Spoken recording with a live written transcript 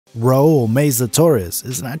Raul Meiza Torres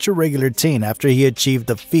is not your regular teen after he achieved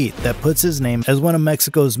a feat that puts his name as one of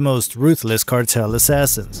Mexico's most ruthless cartel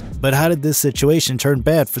assassins. But how did this situation turn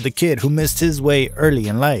bad for the kid who missed his way early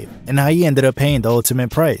in life, and how he ended up paying the ultimate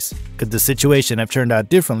price? Could the situation have turned out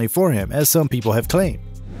differently for him, as some people have claimed?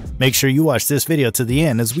 Make sure you watch this video to the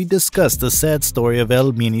end as we discuss the sad story of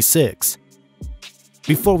El Mini 6.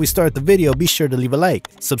 Before we start the video, be sure to leave a like,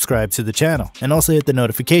 subscribe to the channel, and also hit the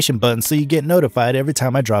notification button so you get notified every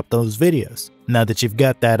time I drop those videos. Now that you've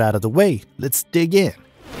got that out of the way, let's dig in.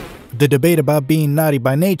 The debate about being naughty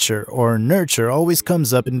by nature or nurture always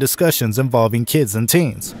comes up in discussions involving kids and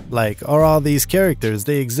teens. Like, are all these characters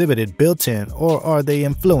they exhibited built in, or are they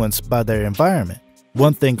influenced by their environment?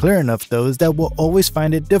 One thing clear enough though is that we'll always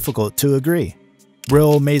find it difficult to agree.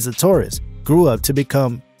 Raul Meiza Torres grew up to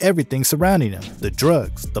become everything surrounding him: the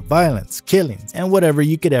drugs, the violence, killings, and whatever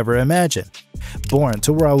you could ever imagine. Born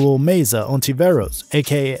to Raul Meiza Torres,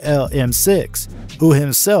 aka LM6, who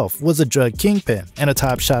himself was a drug kingpin and a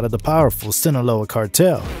top shot of the powerful Sinaloa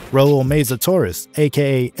cartel, Raul Meiza Torres,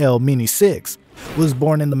 aka El Mini 6, was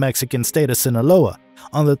born in the Mexican state of Sinaloa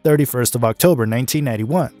on the 31st of October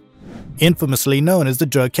 1991. Infamously known as the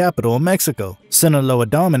drug capital of Mexico, Sinaloa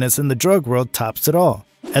dominance in the drug world tops it all.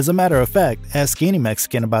 As a matter of fact, ask any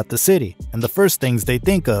Mexican about the city, and the first things they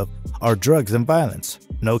think of are drugs and violence.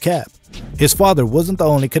 No cap. His father wasn't the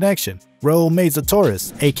only connection Raul Meiza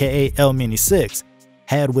Torres, aka El Mini 6,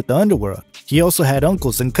 had with the underworld. He also had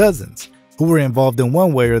uncles and cousins who were involved in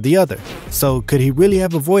one way or the other. So could he really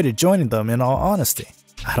have avoided joining them, in all honesty?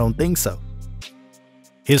 I don't think so.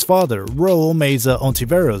 His father, Raul Meiza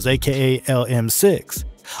Torres, aka LM6,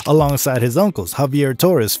 alongside his uncles Javier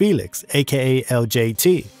Torres Felix, aka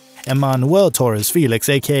LJT, and Manuel Torres Felix,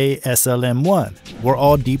 aka SLM1, were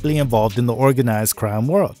all deeply involved in the organized crime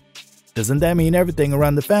world. Doesn't that mean everything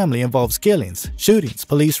around the family involves killings, shootings,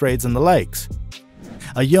 police raids, and the likes?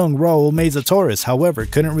 A young Raul Meiza Torres, however,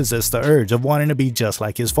 couldn't resist the urge of wanting to be just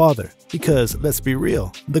like his father. Because, let's be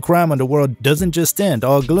real, the crime underworld doesn't just end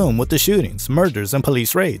all gloom with the shootings, murders, and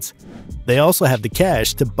police raids. They also have the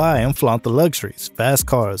cash to buy and flaunt the luxuries, fast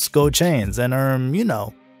cars, gold chains, and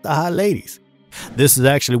the hot ladies. This is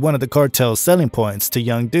actually one of the cartel's selling points to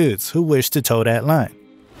young dudes who wish to toe that line.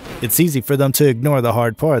 It's easy for them to ignore the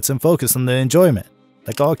hard parts and focus on the enjoyment.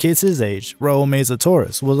 Like all kids his age, Raul Meiza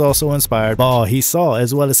Torres was also inspired by all he saw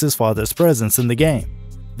as well as his father's presence in the game.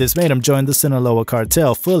 This made him join the Sinaloa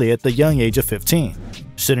cartel fully at the young age of 15.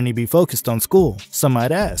 Shouldn't he be focused on school? Some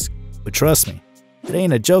might ask. But trust me, it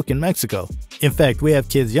ain't a joke in Mexico. In fact, we have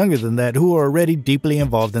kids younger than that who are already deeply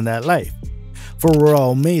involved in that life. For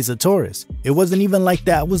Raul Meiza Torres, it wasn't even like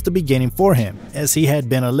that was the beginning for him, as he had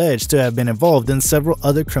been alleged to have been involved in several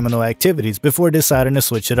other criminal activities before deciding to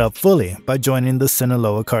switch it up fully by joining the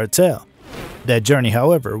Sinaloa cartel. That journey,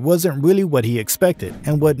 however, wasn't really what he expected,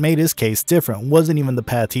 and what made his case different wasn't even the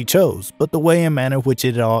path he chose, but the way and manner which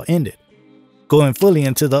it all ended. Going fully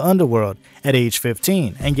into the underworld at age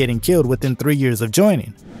 15 and getting killed within 3 years of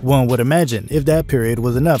joining. One would imagine if that period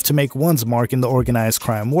was enough to make one's mark in the organized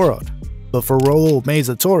crime world. But for Raul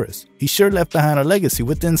Meiza Torres, he sure left behind a legacy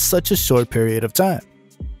within such a short period of time.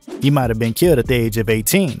 He might have been killed at the age of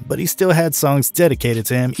 18, but he still had songs dedicated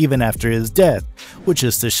to him even after his death, which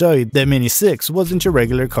is to show you that Mini 6 wasn't your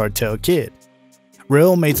regular cartel kid.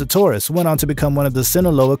 Raul Meiza Torres went on to become one of the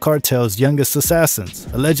Sinaloa cartel's youngest assassins,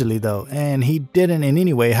 allegedly though, and he didn't in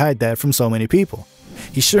any way hide that from so many people.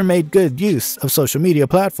 He sure made good use of social media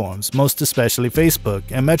platforms, most especially Facebook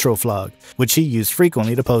and Metroflog, which he used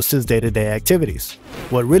frequently to post his day-to-day activities.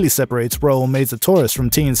 What really separates Raul Meiza Torres from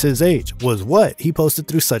teens his age was what he posted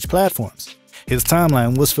through such platforms. His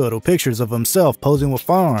timeline was filled with pictures of himself posing with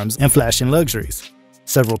firearms and flashing luxuries.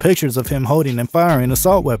 Several pictures of him holding and firing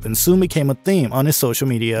assault weapons soon became a theme on his social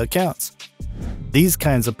media accounts. These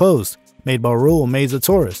kinds of posts, made by Raul Meiza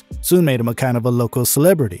Torres, soon made him a kind of a local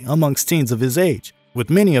celebrity amongst teens of his age, with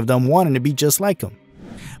many of them wanting to be just like him.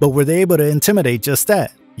 But were they able to intimidate just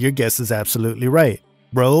that? Your guess is absolutely right.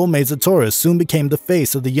 Raul Meiza Torres soon became the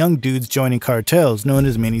face of the young dudes joining cartels known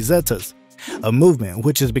as Mini Zetas, a movement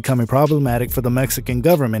which is becoming problematic for the Mexican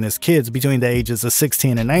government as kids between the ages of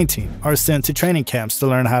 16 and 19 are sent to training camps to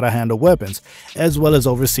learn how to handle weapons as well as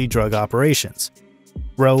oversee drug operations.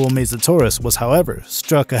 Raul Meiza Torres was, however,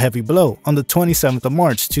 struck a heavy blow on the 27th of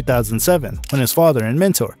March 2007 when his father and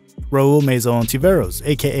mentor, Raul Meiza Torres,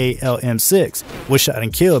 aka LM6, was shot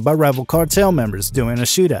and killed by rival cartel members during a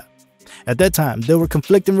shootout. At that time, there were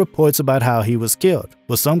conflicting reports about how he was killed,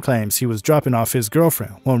 with some claims he was dropping off his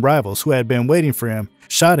girlfriend when rivals who had been waiting for him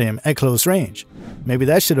shot him at close range. Maybe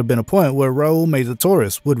that should have been a point where Raul Meiza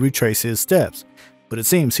Torres would retrace his steps. but it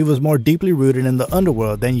seems he was more deeply rooted in the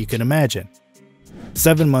underworld than you can imagine.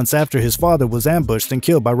 7 months after his father was ambushed and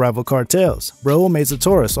killed by rival cartels, Raul Meiza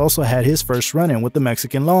Torres also had his first run-in with the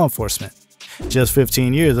Mexican law enforcement. Just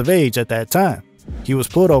 15 years of age at that time, he was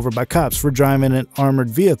pulled over by cops for driving an armored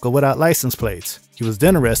vehicle without license plates. He was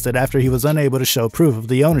then arrested after he was unable to show proof of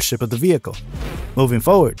the ownership of the vehicle. Moving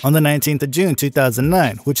forward, on the 19th of June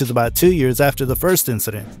 2009, which is about 2 years after the first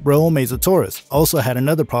incident, Raul Meiza Torres also had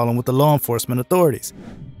another problem with the law enforcement authorities.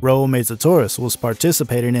 Raul Meiza Torres was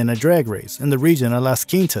participating in a drag race in the region of Las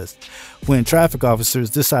Quintas when traffic officers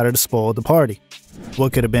decided to spoil the party.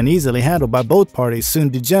 What could have been easily handled by both parties soon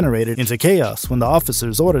degenerated into chaos when the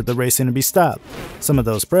officers ordered the racing to be stopped. Some of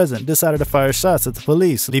those present decided to fire shots at the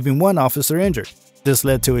police, leaving one officer injured. This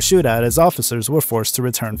led to a shootout as officers were forced to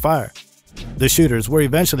return fire. The shooters were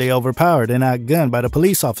eventually overpowered and outgunned by the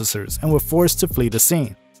police officers and were forced to flee the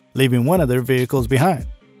scene, leaving one of their vehicles behind.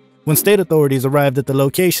 When state authorities arrived at the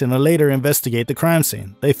location to later investigate the crime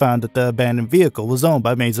scene, they found that the abandoned vehicle was owned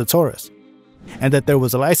by Meiza Torres, and that there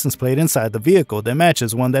was a license plate inside the vehicle that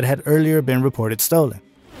matches one that had earlier been reported stolen.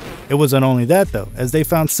 It wasn't only that though, as they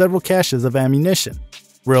found several caches of ammunition.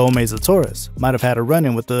 Raul Meiza Torres might have had a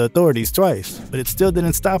run-in with the authorities twice, but it still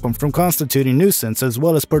didn't stop him from constituting nuisance as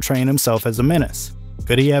well as portraying himself as a menace.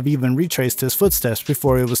 Could he have even retraced his footsteps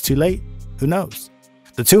before it was too late? Who knows?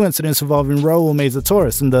 The two incidents involving Raul Meiza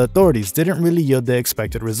Torres and the authorities didn't really yield the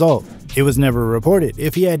expected result. It was never reported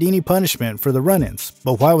if he had any punishment for the run-ins,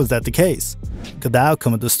 but why was that the case? Could the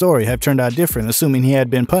outcome of the story have turned out different assuming he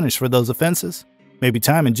had been punished for those offenses? Maybe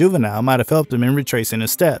time in juvenile might have helped him in retracing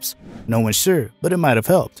his steps. No one's sure, but it might have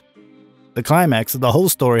helped. The climax of the whole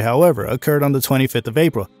story, however, occurred on the 25th of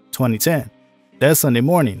April, 2010. That Sunday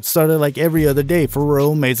morning started like every other day for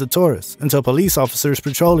Raul Meiza Torres until police officers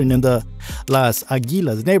patrolling in the Las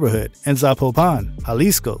Aguilas neighborhood in Zapopan,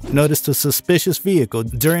 Jalisco, noticed a suspicious vehicle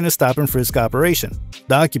during a stop-and-frisk operation.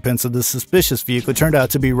 The occupants of the suspicious vehicle turned out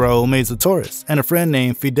to be Raul Meiza Torres and a friend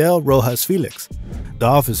named Fidel Rojas Felix. The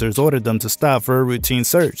officers ordered them to stop for a routine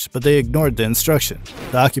search, but they ignored the instruction.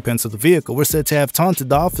 The occupants of the vehicle were said to have taunted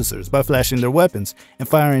the officers by flashing their weapons and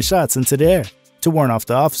firing shots into the air to warn off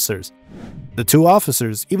the officers. The two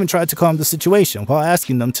officers even tried to calm the situation while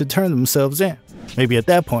asking them to turn themselves in. Maybe at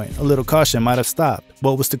that point, a little caution might have stopped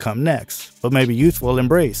what was to come next, but maybe youthful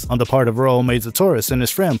embrace on the part of Raul Meiza Torres and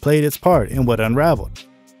his friend played its part in what unraveled.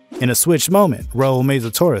 In a switched moment, Raul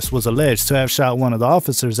Meiza Torres was alleged to have shot one of the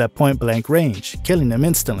officers at point-blank range, killing him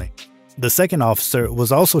instantly. The second officer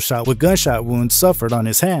was also shot with gunshot wounds suffered on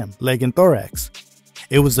his hand, leg, and thorax.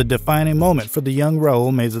 It was a defining moment for the young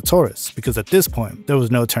Raul Meiza Torres because at this point, there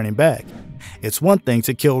was no turning back. It's one thing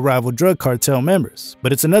to kill rival drug cartel members,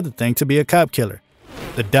 but it's another thing to be a cop killer.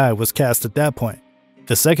 The die was cast at that point.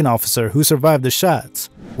 The second officer, who survived the shots,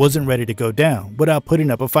 wasn't ready to go down without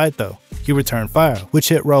putting up a fight though. He returned fire, which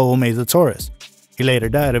hit Raul Meiza Torres. He later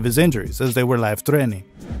died of his injuries as they were life-threatening.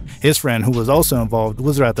 His friend, who was also involved,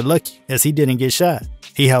 was rather lucky as he didn't get shot.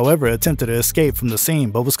 He, however, attempted to escape from the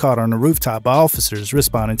scene but was caught on a rooftop by officers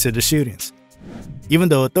responding to the shootings. Even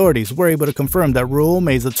though authorities were able to confirm that Raul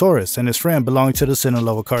Meiza Torres and his friend belonged to the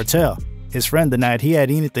Sinaloa cartel, his friend denied he had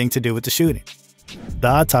anything to do with the shooting. The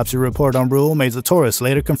autopsy report on Raul Meiza Torres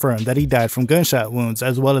later confirmed that he died from gunshot wounds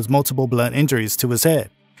as well as multiple blunt injuries to his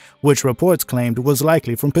head, which reports claimed was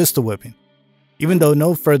likely from pistol whipping. Even though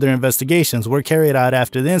no further investigations were carried out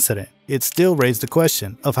after the incident, it still raised the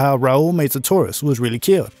question of how Raul Meiza Torres was really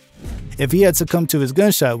killed. If he had succumbed to his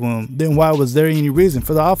gunshot wound, then why was there any reason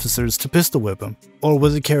for the officers to pistol whip him? Or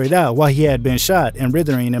was it carried out while he had been shot and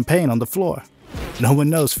writhing in pain on the floor? No one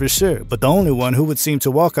knows for sure, but the only one who would seem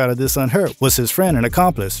to walk out of this unhurt was his friend and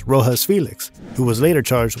accomplice, Rojas Felix, who was later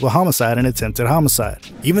charged with homicide and attempted homicide.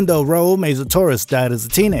 Even though Raul Meiza Torres died as a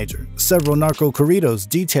teenager, several narco corridos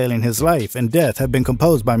detailing his life and death have been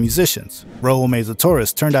composed by musicians. Raul Meiza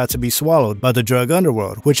Torres turned out to be swallowed by the drug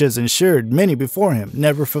underworld, which has ensured many before him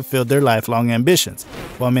never fulfilled their lifelong ambitions,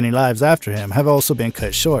 while many lives after him have also been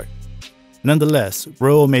cut short. Nonetheless,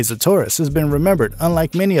 Raul Meiza Torres has been remembered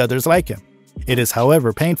unlike many others like him. It is,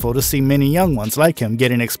 however, painful to see many young ones like him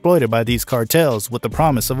getting exploited by these cartels with the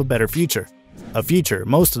promise of a better future. A future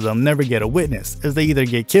most of them never get to witness, as they either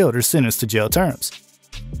get killed or sentenced to jail terms.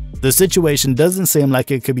 The situation doesn't seem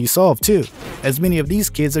like it could be solved too, as many of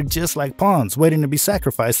these kids are just like pawns waiting to be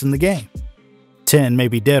sacrificed in the game. 10 may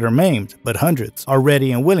be dead or maimed, but hundreds are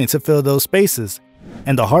ready and willing to fill those spaces,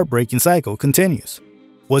 and the heartbreaking cycle continues.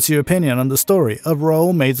 What's your opinion on the story of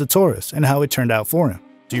Raul Meiza Torres and how it turned out for him?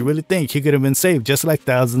 Do you really think he could have been saved just like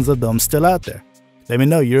thousands of them still out there? Let me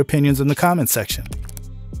know your opinions in the comments section.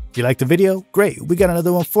 If you liked the video, great, we got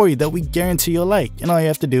another one for you that we guarantee you'll like, and all you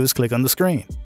have to do is click on the screen.